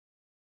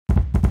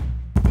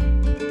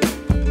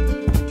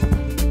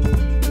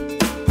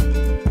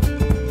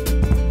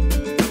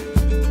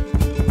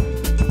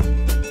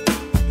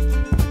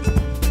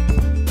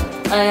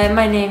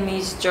My name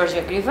is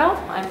Griva.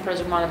 I'm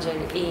project manager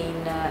in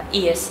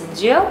Iasis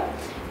NGO,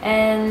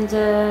 and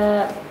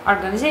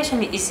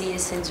organization is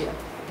Iasis NGO.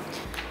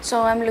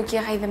 So I'm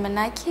Lucia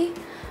Haidemenaki.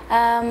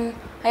 I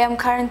am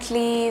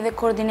currently the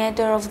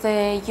coordinator of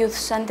the youth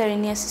center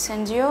in Iasis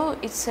NGO.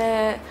 It's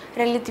a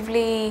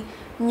relatively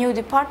new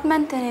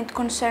department and it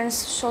concerns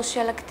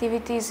social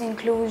activities,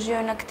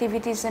 inclusion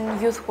activities and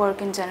youth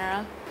work in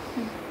general.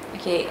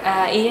 Okay,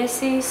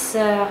 Iasis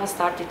has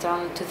started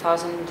on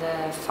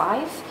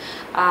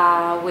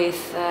 2005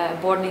 with a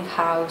boarding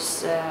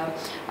house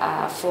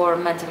for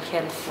mental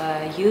health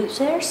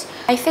users.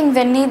 I think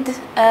the need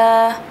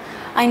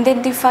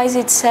identifies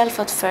itself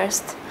at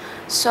first.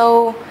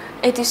 So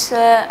it is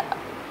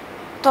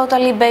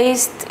totally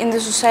based in the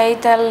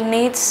societal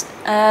needs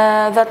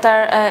that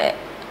are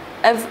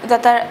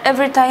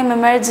every time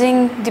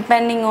emerging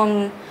depending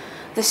on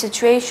the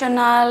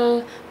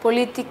situational,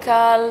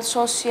 political,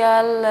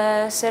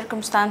 social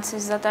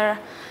circumstances that are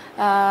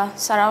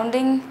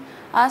surrounding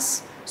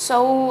us.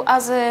 So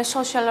as a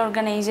social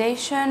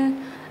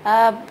organization,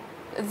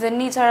 the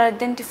needs are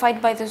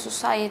identified by the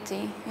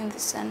society in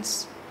this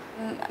sense.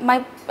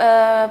 My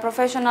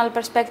professional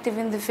perspective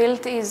in the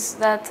field is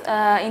that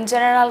in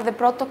general the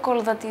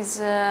protocol that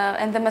is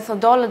and the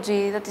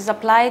methodology that is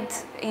applied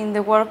in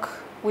the work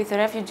with the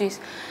refugees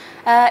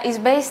is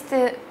based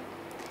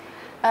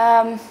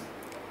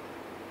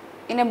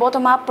in a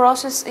bottom-up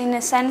process, in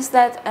a sense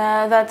that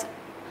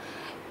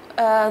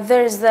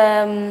there is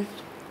the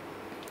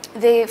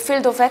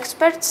field of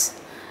experts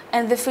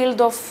and the field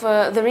of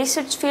the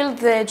research field,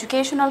 the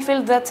educational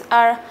field that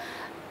are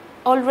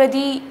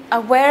already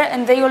aware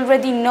and they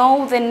already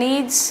know the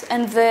needs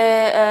and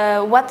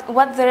the what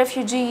the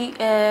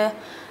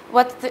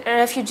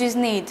refugees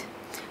need.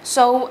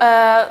 So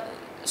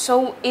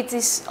so it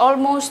is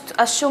almost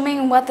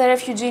assuming what the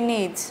refugee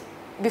needs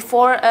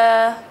before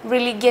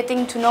really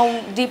getting to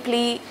know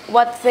deeply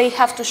what they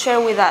have to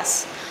share with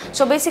us.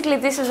 So basically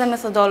this is a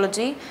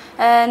methodology,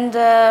 and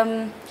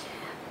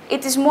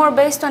it is more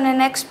based on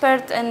an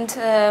expert and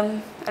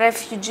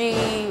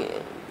refugee,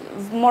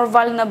 more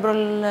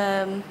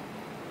vulnerable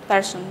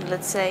person,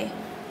 let's say.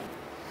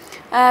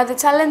 The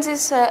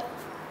challenges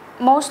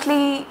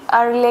mostly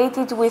are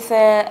related with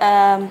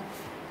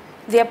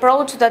the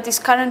approach that is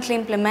currently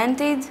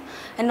implemented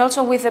and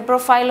also with the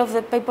profile of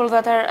the people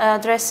that are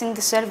addressing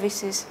the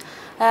services.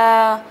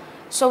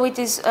 So it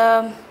is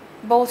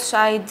both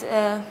side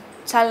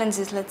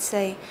challenges, let's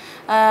say.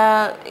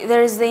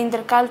 There is the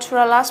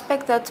intercultural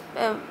aspect, that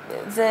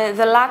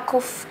the lack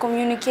of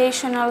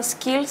communicational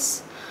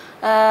skills,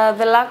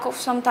 the lack of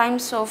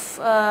sometimes of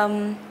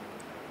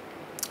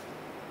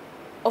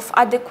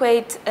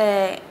adequate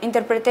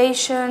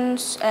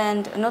interpretations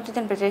and not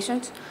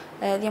interpretations,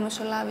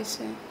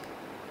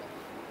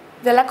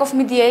 the lack of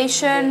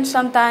mediation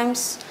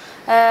sometimes.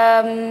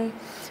 There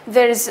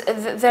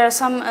are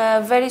some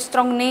very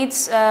strong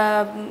needs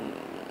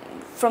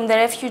from the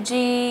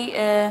refugee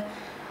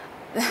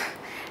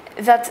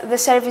that the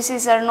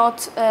services are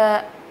not,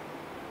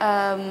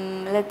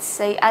 let's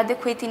say,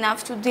 adequate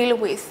enough to deal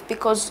with,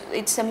 because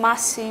it's a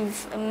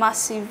massive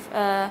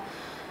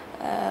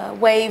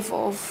wave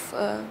of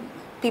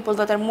people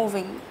that are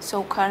moving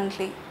so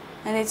currently,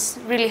 and it's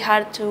really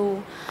hard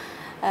to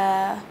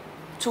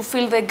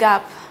fill the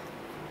gap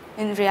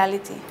in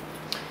reality.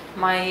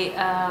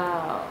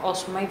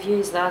 Also my view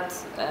is that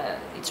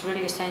it's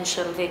really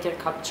essential data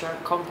capture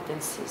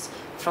competencies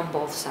from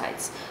both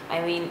sides.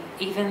 I mean,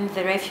 even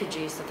the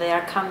refugees that they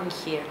are coming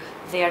here,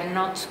 they are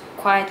not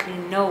quietly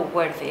know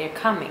where they are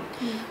coming.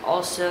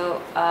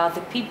 Also,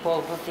 the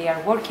people that they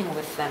are working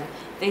with them,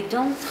 they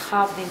don't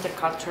have the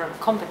intercultural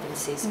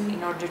competencies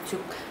in order to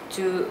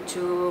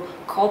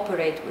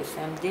cooperate with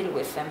them, deal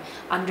with them,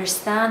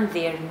 understand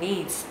their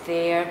needs,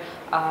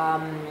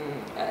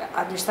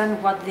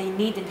 understand what they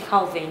need and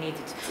how they need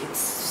it. It's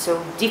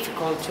so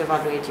difficult to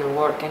evaluate your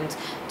work and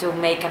to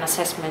make an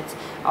assessment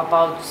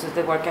about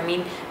the work. I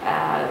mean,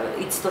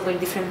 it's totally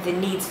different, the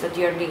needs that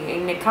you're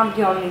in a camp.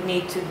 You only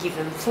need to give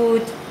them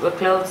food,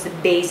 clothes, the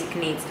basic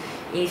needs.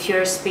 If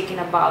you're speaking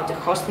about a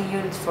hosting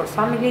unit for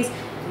families,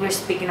 we're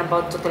speaking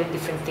about totally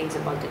different things,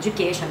 about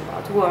education,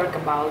 about work,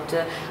 about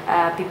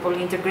people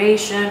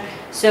integration.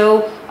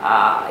 So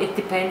it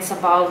depends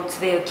about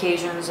the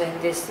occasions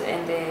and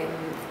the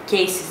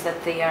cases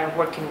that they are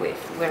working with.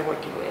 We're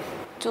working with.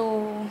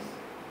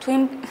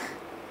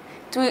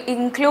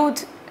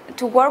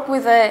 To work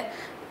with a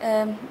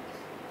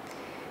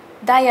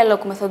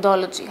dialogue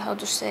methodology, how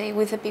to say,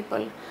 with the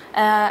people,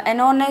 an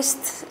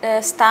honest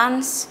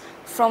stance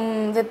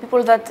from the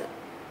people that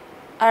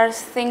are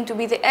thought to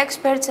be the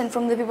experts and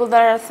from the people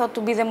that are thought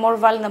to be the more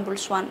vulnerable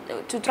one,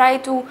 to try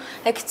to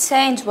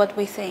exchange what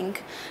we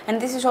think. And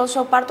this is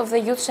also part of the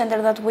youth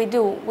center that we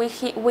do.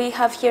 We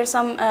have here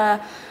some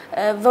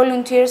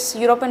volunteers,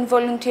 European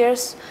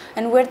volunteers,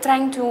 and we're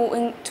trying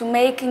to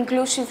make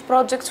inclusive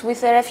projects with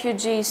the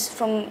refugees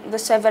from the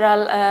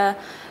several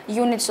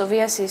units of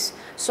Iasis.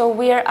 So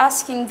we are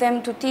asking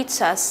them to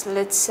teach us,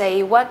 let's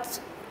say, what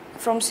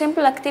from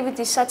simple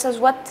activities such as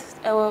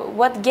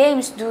what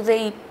games do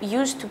they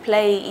used to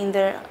play in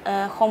their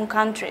home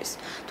countries,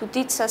 to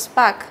teach us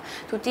back,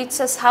 to teach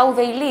us how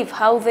they live,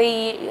 how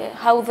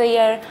they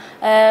are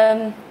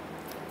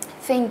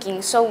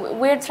thinking. So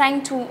we're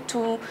trying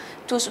to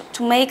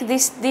make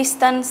this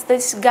distance,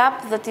 this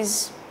gap that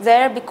is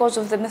there because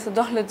of the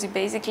methodology,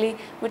 basically,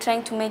 we're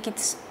trying to make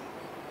it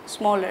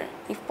smaller,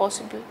 if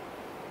possible.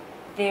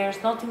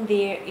 There's not in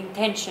their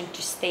intention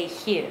to stay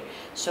here,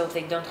 so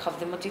they don't have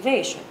the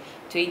motivation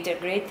to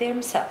integrate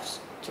themselves,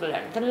 to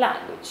learn the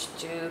language,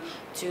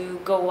 to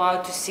go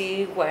out to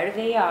see where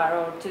they are,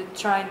 or to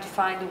try to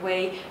find a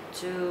way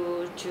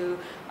to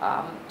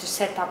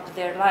set up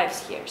their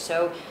lives here.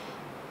 So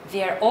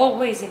they are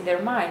always in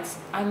their minds,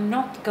 I'm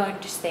not going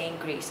to stay in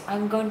Greece,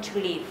 I'm going to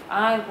leave,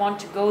 I want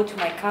to go to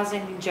my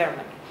cousin in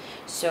Germany.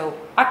 So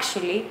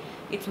actually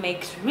it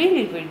makes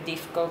really, really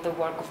difficult the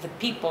work of the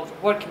people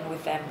working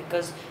with them,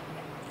 because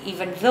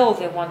even though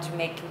they want to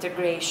make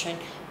integration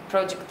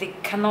project, they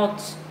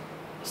cannot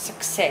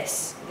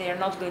success. They are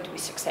not going to be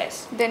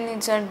success. The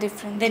needs are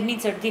different. The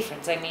needs are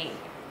different, I mean.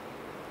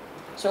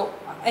 So,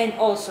 and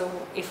also,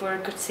 if we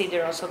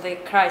consider also the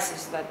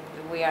crisis that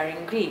we are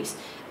in Greece,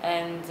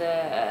 and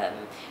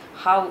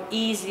how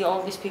easy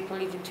all these people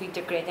even to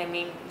integrate. I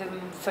mean, the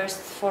first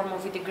form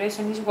of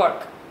integration is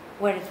work.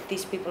 Where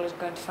these people are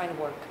going to find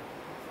work?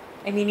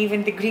 I mean,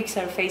 even the Greeks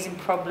are facing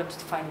problems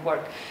to find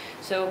work.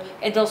 So,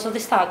 and also the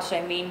status.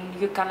 I mean,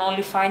 you can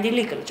only find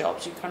illegal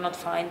jobs. You cannot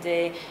find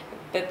a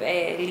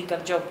legal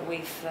job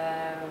with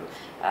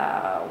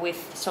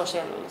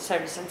social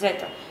service,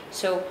 etc.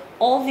 So,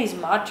 all these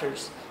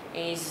matters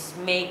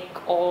make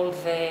all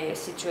the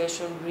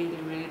situation really,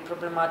 really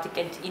problematic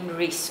and in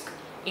risk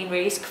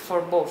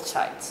for both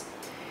sides.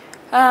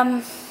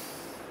 I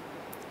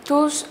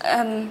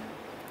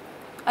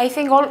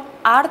think all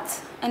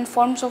art and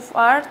forms of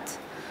art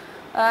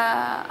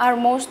are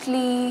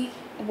mostly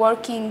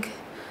working,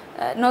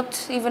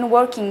 not even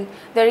working.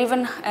 They're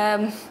even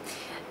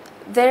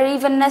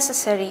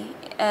necessary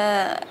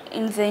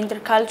in the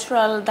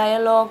intercultural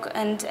dialogue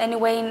and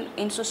anyway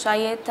in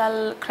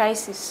societal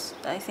crisis.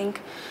 I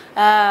think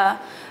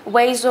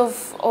ways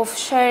of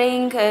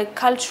sharing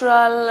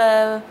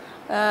cultural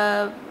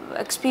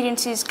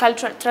experiences,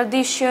 cultural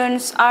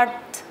traditions,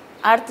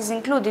 art is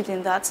included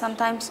in that.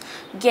 Sometimes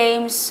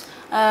games,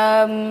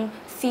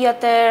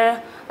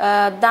 theater,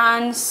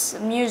 dance,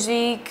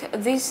 music.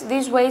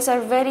 These ways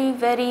are very,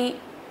 very,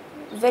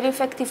 very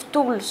effective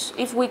tools,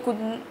 if we could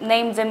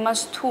name them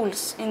as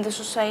tools in the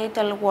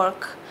societal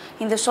work,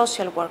 in the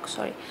social work.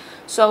 Sorry.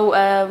 So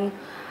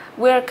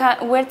we're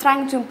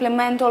trying to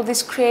implement all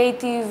this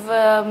creative,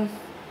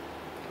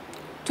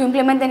 to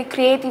implement any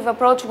creative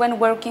approach when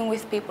working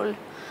with people.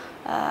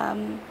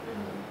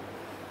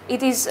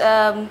 It is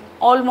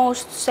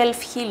almost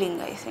self-healing,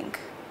 I think.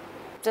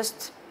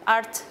 Just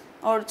art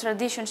or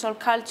traditions or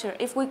culture.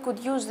 If we could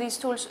use these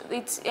tools,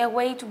 it's a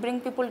way to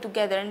bring people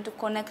together and to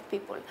connect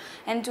people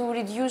and to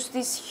reduce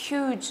this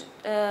huge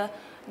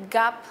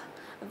gap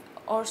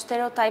or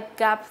stereotype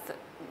gap,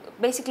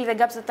 basically the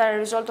gaps that are a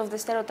result of the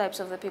stereotypes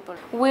of the people.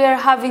 We are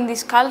having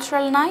this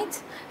cultural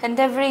night, and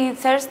every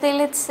Thursday,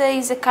 let's say,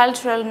 is a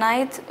cultural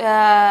night,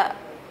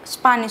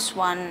 Spanish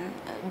one,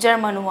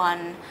 German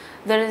one,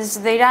 there is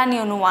the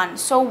Iranian one.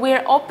 So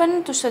we're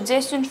open to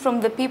suggestions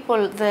from the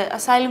people, the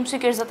asylum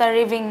seekers that are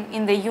living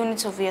in the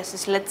units of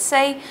Iasis, let's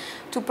say,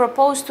 to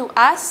propose to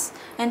us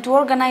and to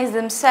organize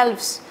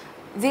themselves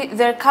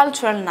their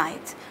cultural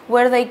night,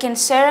 where they can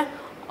share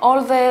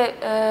all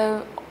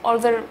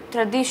their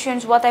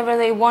traditions, whatever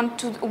they want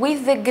to,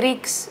 with the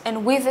Greeks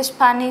and with the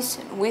Spanish,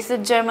 with the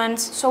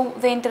Germans. So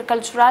the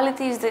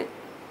interculturality is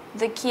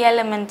the key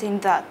element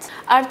in that.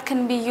 Art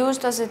can be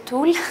used as a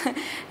tool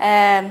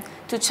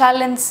to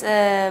challenge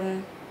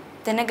the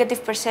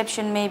negative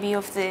perception maybe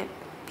of the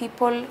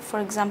people, for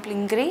example,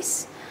 in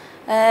Greece.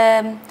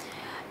 I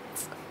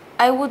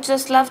would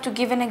just love to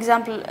give an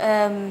example.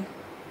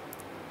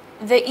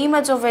 The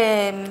image of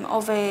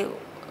a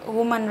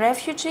woman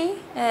refugee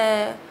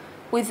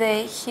with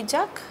a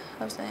hijab,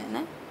 how's that,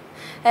 no?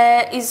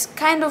 Is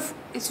kind of,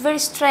 it's very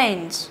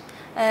strange.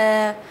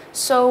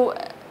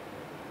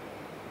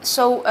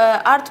 So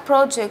art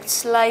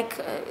projects like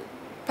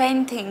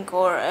painting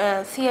or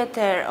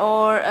theater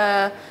or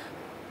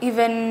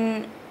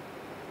even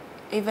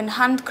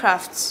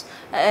handcrafts,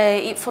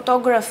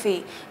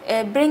 photography,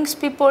 brings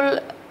people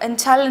and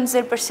challenge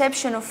their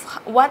perception of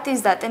what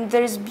is that, and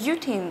there is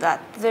beauty in that.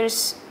 There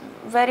is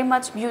very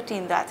much beauty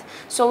in that.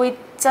 So it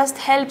just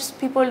helps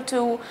people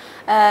to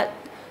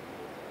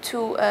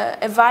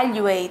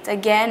evaluate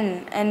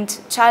again and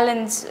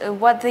challenge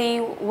what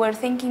they were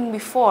thinking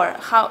before.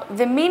 How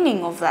the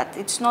meaning of that.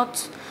 It's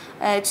not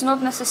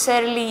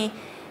necessarily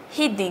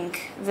hiding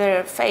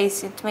their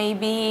face. It may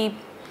be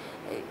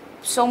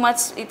so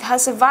much. It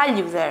has a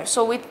value there.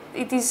 So it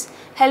is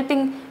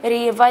helping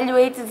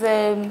reevaluate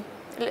the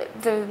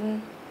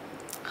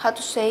how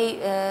to say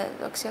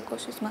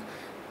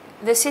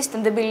the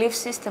system, the belief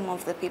system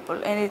of the people,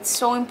 and it's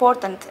so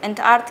important. And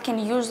art can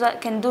use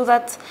that, can do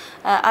that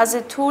as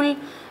a tool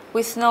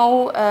with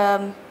no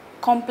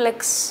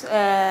complex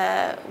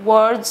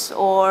words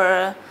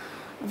or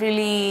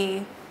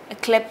really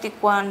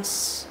eclectic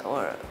ones,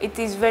 or it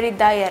is very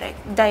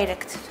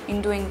direct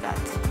in doing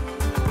that.